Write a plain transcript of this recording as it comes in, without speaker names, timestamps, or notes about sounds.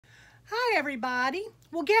everybody.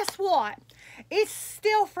 Well, guess what? It's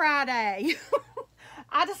still Friday.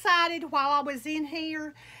 I decided while I was in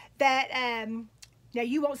here that, now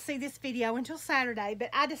you won't see this video until Saturday, but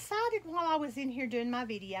I decided while I was in here doing my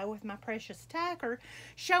video with my precious Tucker,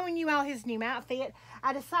 showing you all his new outfit,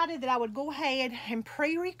 I decided that I would go ahead and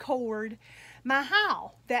pre-record my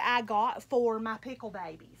haul that I got for my Pickle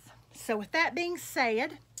babies. So with that being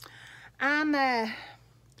said, I'm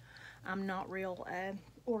not real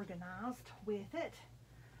organized with it.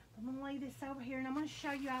 I'm going to lay this over here and I'm going to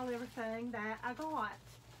show you all everything that I got.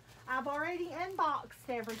 I've already unboxed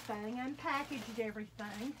everything, unpackaged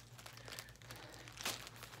everything.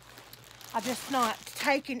 I've just not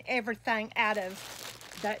taken everything out of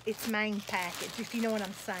its main package, if you know what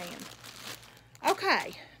I'm saying.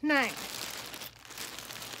 Okay, now,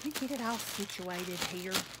 let me get it all situated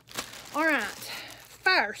here. All right,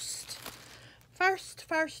 first, I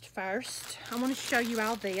want to show you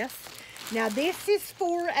all this. Now, this is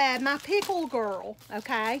for my Pickle girl,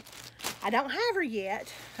 okay? I don't have her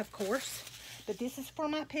yet, of course, but this is for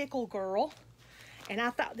my Pickle girl. And I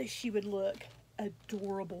thought that she would look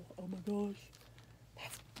adorable. Oh my gosh.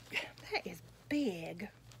 That is big.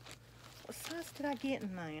 What size did I get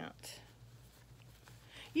in that?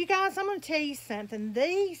 You guys, I'm going to tell you something.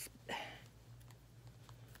 These...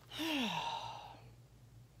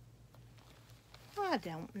 I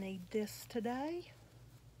don't need this today.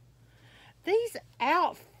 These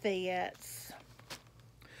outfits,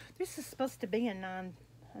 this is supposed to be a nine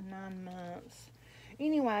months.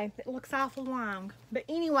 Anyway, it looks awful long. But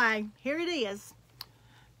anyway, here it is.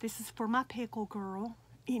 This is for my Pickle girl.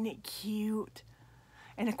 Isn't it cute?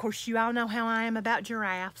 And of course, you all know how I am about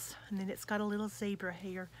giraffes. And then it's got a little zebra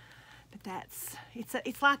here. But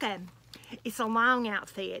it's a long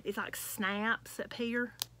outfit. It's like snaps up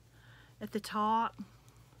here at the top.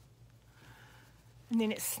 And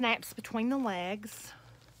then it snaps between the legs.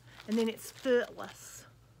 And then it's footless.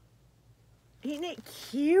 Isn't it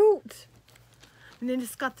cute? And then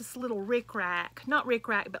it's got this little rick-rack. Not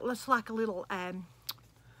rick-rack, but looks like a little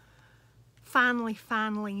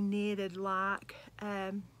finely knitted like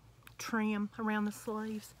trim around the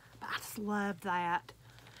sleeves. But I just love that.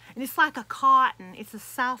 And it's like a cotton. It's a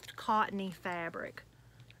soft cottony fabric.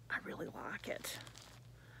 I really like it.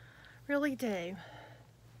 Really do.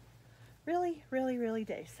 Really, really, really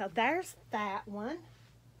do. So there's that one.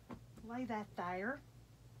 Lay that there.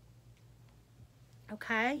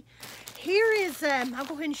 Okay. Here is, I'll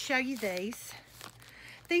go ahead and show you these.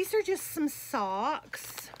 These are just some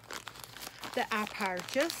socks that I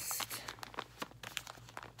purchased.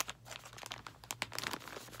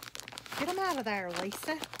 Get them out of there,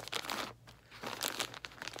 Lisa.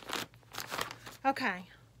 Okay.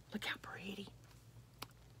 Look how pretty.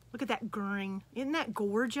 Look at that green. Isn't that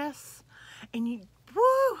gorgeous? And you,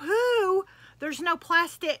 woohoo! There's no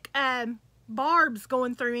plastic barbs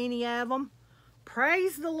going through any of them.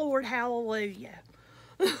 Praise the Lord, hallelujah.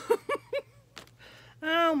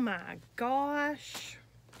 Oh my gosh.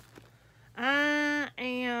 I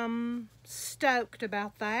am stoked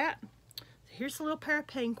about that. Here's a little pair of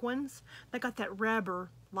pink ones. They got that rubber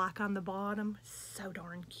like on the bottom. So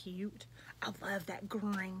darn cute. I love that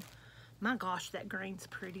green. My gosh, that green's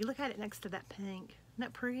pretty. Look at it next to that pink. Isn't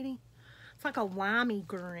that pretty? It's like a limey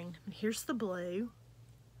green. And here's the blue.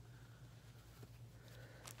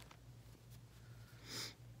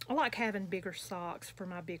 I like having bigger socks for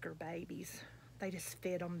my bigger babies. They just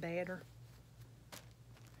fit them better.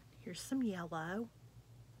 Here's some yellow.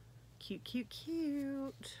 Cute, cute,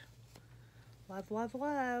 cute. Love, love,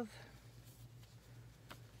 love.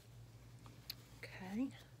 Okay.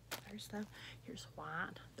 Here's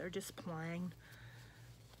white. They're just plain.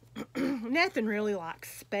 Nothing really like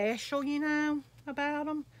special, you know, about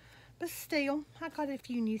them. But still, I got a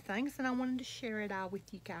few new things and I wanted to share it all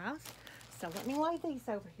with you guys. So let me lay these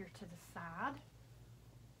over here to the side.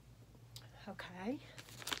 Okay.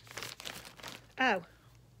 Oh,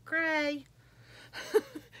 gray.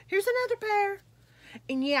 Here's another pair.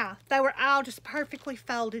 And yeah, they were all just perfectly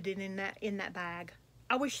folded in that bag.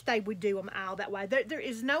 I wish they would do them all that way. There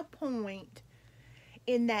is no point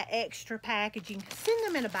in that extra packaging. Send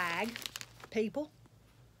them in a bag, people.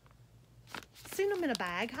 Send them in a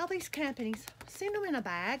bag. All these companies, send them in a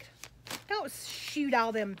bag. Don't shoot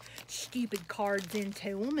all them stupid cards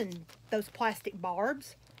into them and those plastic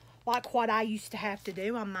barbs like what I used to have to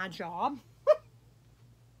do on my job.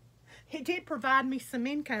 It did provide me some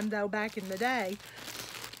income, though, back in the day.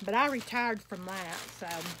 But I retired from that, so...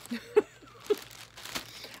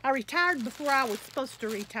 I retired before I was supposed to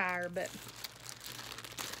retire, but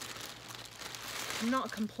I'm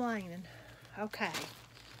not complaining. Okay.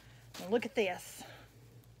 Now look at this.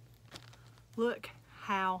 Look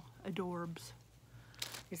how adorbs.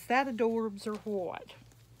 Is that adorbs or what?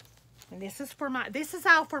 And this is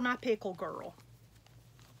all for my pickle girl.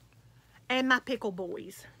 And my pickle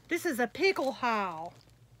boys. This is a pickle haul.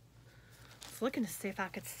 I was looking to see if I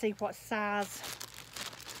could see what size.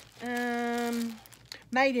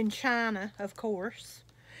 Made in China, of course.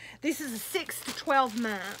 This is a 6 to 12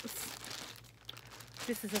 months.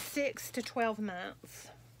 This is a 6 to 12 months.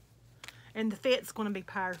 And the fit's going to be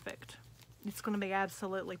perfect. It's going to be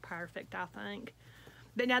absolutely perfect, I think.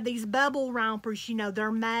 But now these bubble rompers, you know,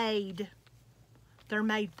 they're made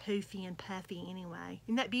poofy and puffy anyway.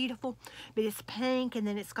 Isn't that beautiful? But it's pink, and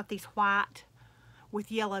then it's got these white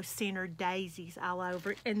with yellow centered daisies all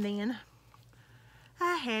over it. And then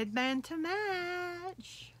a headband to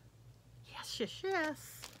match. Yes, yes,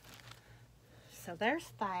 yes. So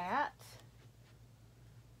there's that.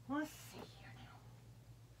 Let's see here now.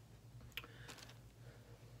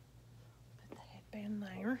 Put the headband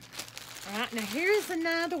there. Alright, now here's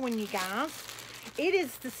another one, you guys. It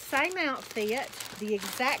is the same outfit, the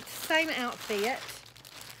exact same outfit,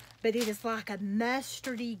 but it is like a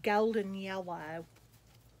mustardy golden yellow.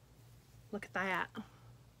 Look at that.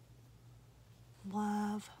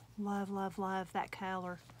 Love, love, love, love that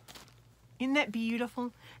color. Isn't that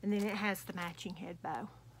beautiful? And then it has the matching head bow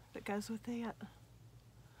that goes with it.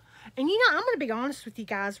 And you know, I'm going to be honest with you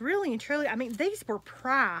guys, really and truly, I mean, these were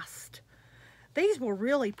priced. These were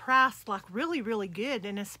really priced like really, really good.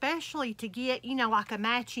 And especially to get, you know, like a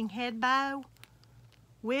matching head bow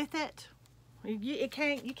with it. You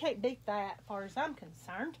can't beat that as far as I'm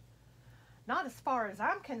concerned. Not as far as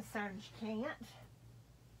I'm concerned, you can't.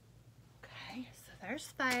 Okay, so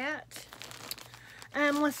there's that.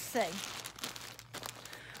 Let's see.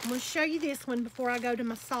 I'm going to show you this one before I go to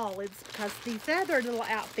my solids, because these other little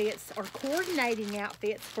outfits are coordinating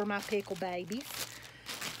outfits for my pickle babies.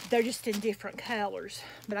 They're just in different colors.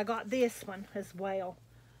 But I got this one as well.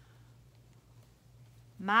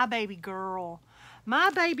 My baby girl. My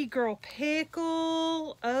baby girl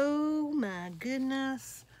Pickle. Oh my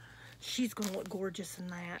goodness. She's going to look gorgeous in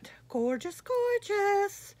that. Gorgeous,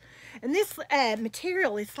 gorgeous. And this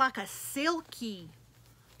material is like a silky,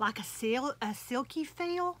 silky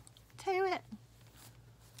feel to it.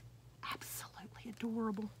 Absolutely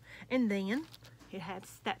adorable. And then it has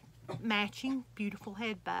that matching beautiful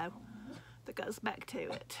head bow that goes back to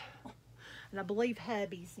it. And I believe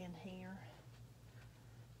hubby's in here.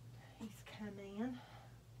 He's come in.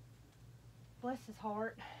 Bless his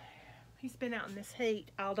heart. He's been out in this heat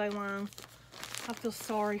all day long. I feel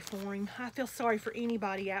sorry for him. I feel sorry for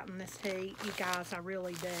anybody out in this heat. You guys, I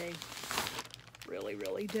really do. Really,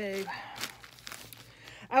 really do.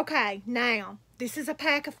 Okay, now, this is a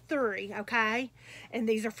pack of 3, okay? And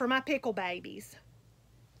these are for my pickle babies.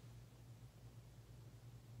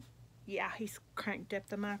 Yeah, he's cranked up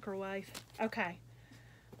the microwave. Okay.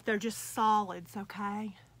 They're just solids,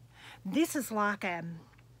 okay? This is like a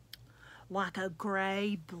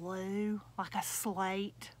gray blue, like a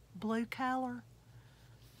slate blue color.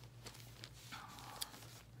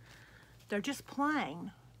 They're just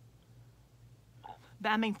plain. But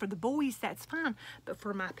I mean, for the boys, that's fine. But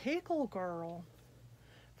for my pickle girl,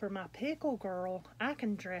 I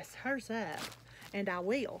can dress hers up. And I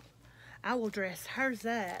will. I will dress hers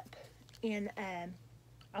up in,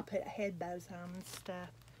 I'll put head bows on and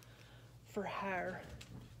stuff for her.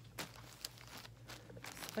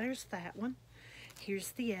 So there's that one.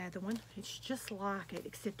 Here's the other one. It's just like it,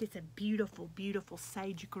 except it's a beautiful, beautiful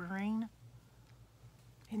sage green.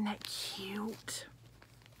 Isn't that cute?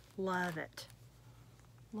 Love it.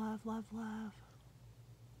 Love, love, love.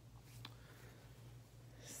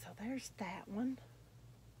 So there's that one.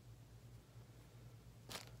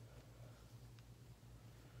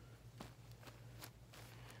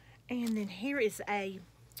 And then here is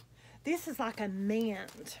this is like a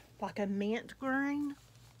mint green.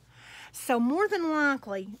 So more than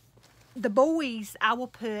likely, the boys, I will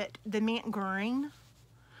put the mint green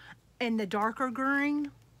and the darker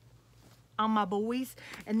green on my boys,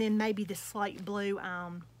 and then maybe the slate blue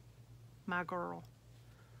on my girl.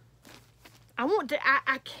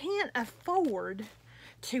 I can't afford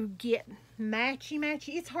to get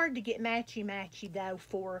matchy-matchy. It's hard to get matchy-matchy though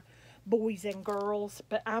for boys and girls,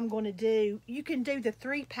 but I'm going to do, you can do the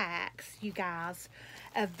 3 packs, you guys,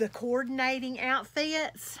 of the coordinating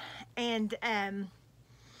outfits, and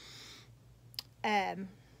they,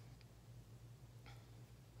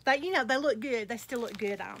 you know, they look good. They still look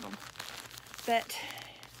good on them. But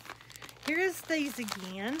here's these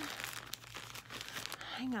again.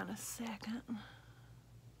 Hang on a second.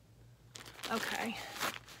 Okay.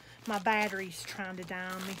 My battery's trying to die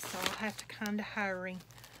on me, so I'll have to kind of hurry.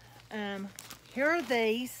 Here are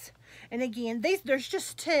these. And again, there's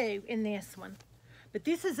just two in this one. But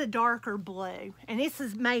this is a darker blue. And this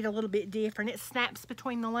is made a little bit different. It snaps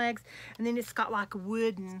between the legs. And then it's got like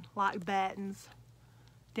wooden like buttons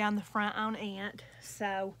down the front on it.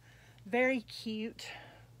 So, very cute.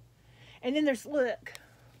 And then there's, look,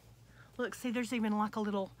 see, there's even like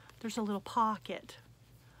there's a little pocket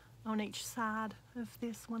on each side of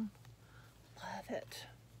this one. Love it.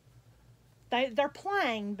 They're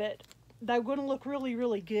plain, but they're going to look really,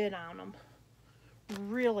 really good on them.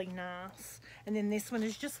 Really nice. And then this one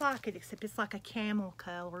is just like it, except it's like a camel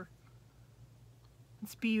color.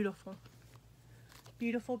 It's beautiful.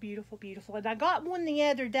 Beautiful, beautiful, beautiful. And I got one the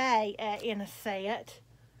other day in a set.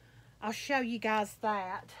 I'll show you guys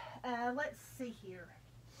that. Let's see here.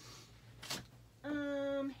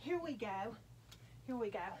 Here we go. Here we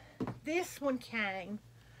go. This one came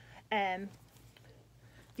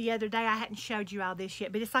the other day. I hadn't showed you all this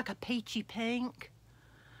yet, but it's like a peachy pink.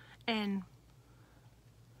 And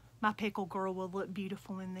my pickle girl will look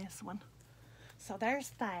beautiful in this one. So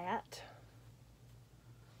there's that.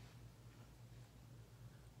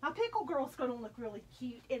 My pickle girl's going to look really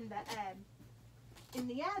cute in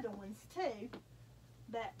the other ones too.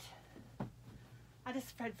 But I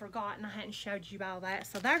just had forgotten I hadn't showed you all that.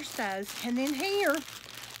 So there's those. And then here,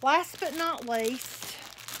 last but not least,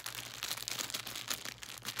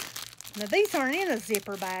 now these aren't in a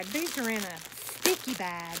zipper bag. These are in a sticky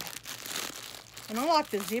bag. And I like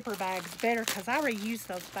the zipper bags better because I reuse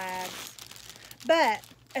those bags. But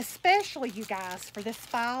especially, you guys, for this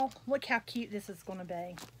fall, look how cute this is going to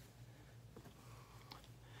be.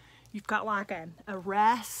 You've got like a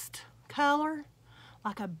rust color,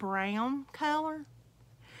 like a brown color.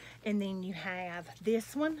 And then you have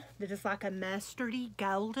this one that is like a mustardy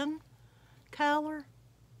golden color.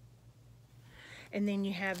 And then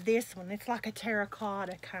you have this one. It's like a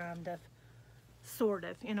terracotta kind of, sort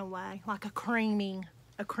of, in a way, like a cream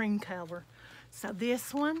color. So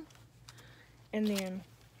this one, and then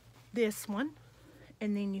this one,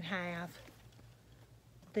 and then you have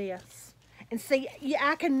this. And see,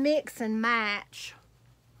 I can mix and match.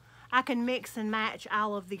 I can mix and match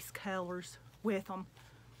all of these colors with them.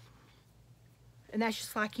 And that's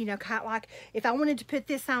just like, you know, kind of like if I wanted to put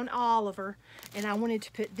this on Oliver and I wanted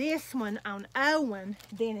to put this one on Owen,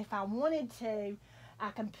 then if I wanted to, I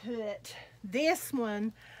can put this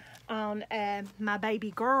one on my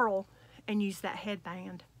baby girl and use that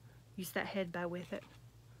headband. Use that headbow with it.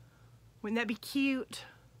 Wouldn't that be cute?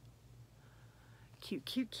 Cute,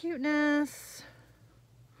 cute, cuteness.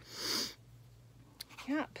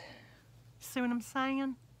 Yep. See what I'm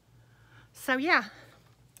saying? So, yeah.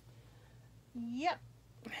 Yep.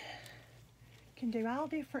 Can do all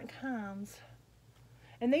different kinds.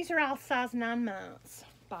 And these are all size 9 months,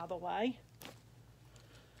 by the way.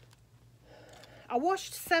 I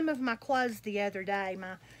washed some of my clothes the other day,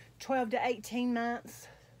 my 12 to 18 months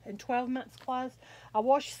and 12 months clothes. I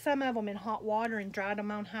washed some of them in hot water and dried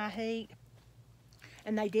them on high heat.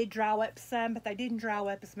 And they did dry up some, but they didn't dry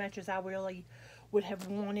up as much as I really would have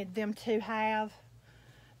wanted them to have.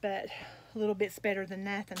 But a little bit's better than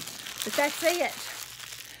nothing. But that's it.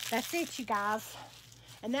 That's it, you guys.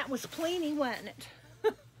 And that was plenty, wasn't it?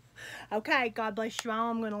 Okay, God bless you all.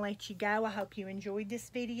 I'm going to let you go. I hope you enjoyed this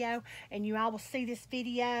video. And you all will see this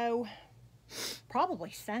video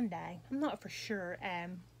probably Sunday. I'm not for sure.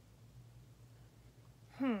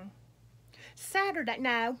 Saturday.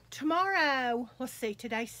 No, tomorrow. Let's see.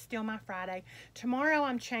 Today's still my Friday. Tomorrow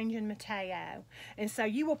I'm changing Mateo. And so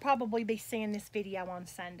you will probably be seeing this video on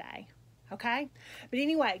Sunday. Okay? But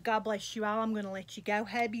anyway, God bless you all. I'm going to let you go.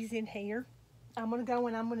 Hubby's in here. I'm going to go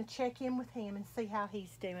and I'm going to check in with him and see how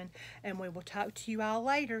he's doing. And we will talk to you all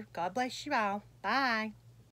later. God bless you all. Bye.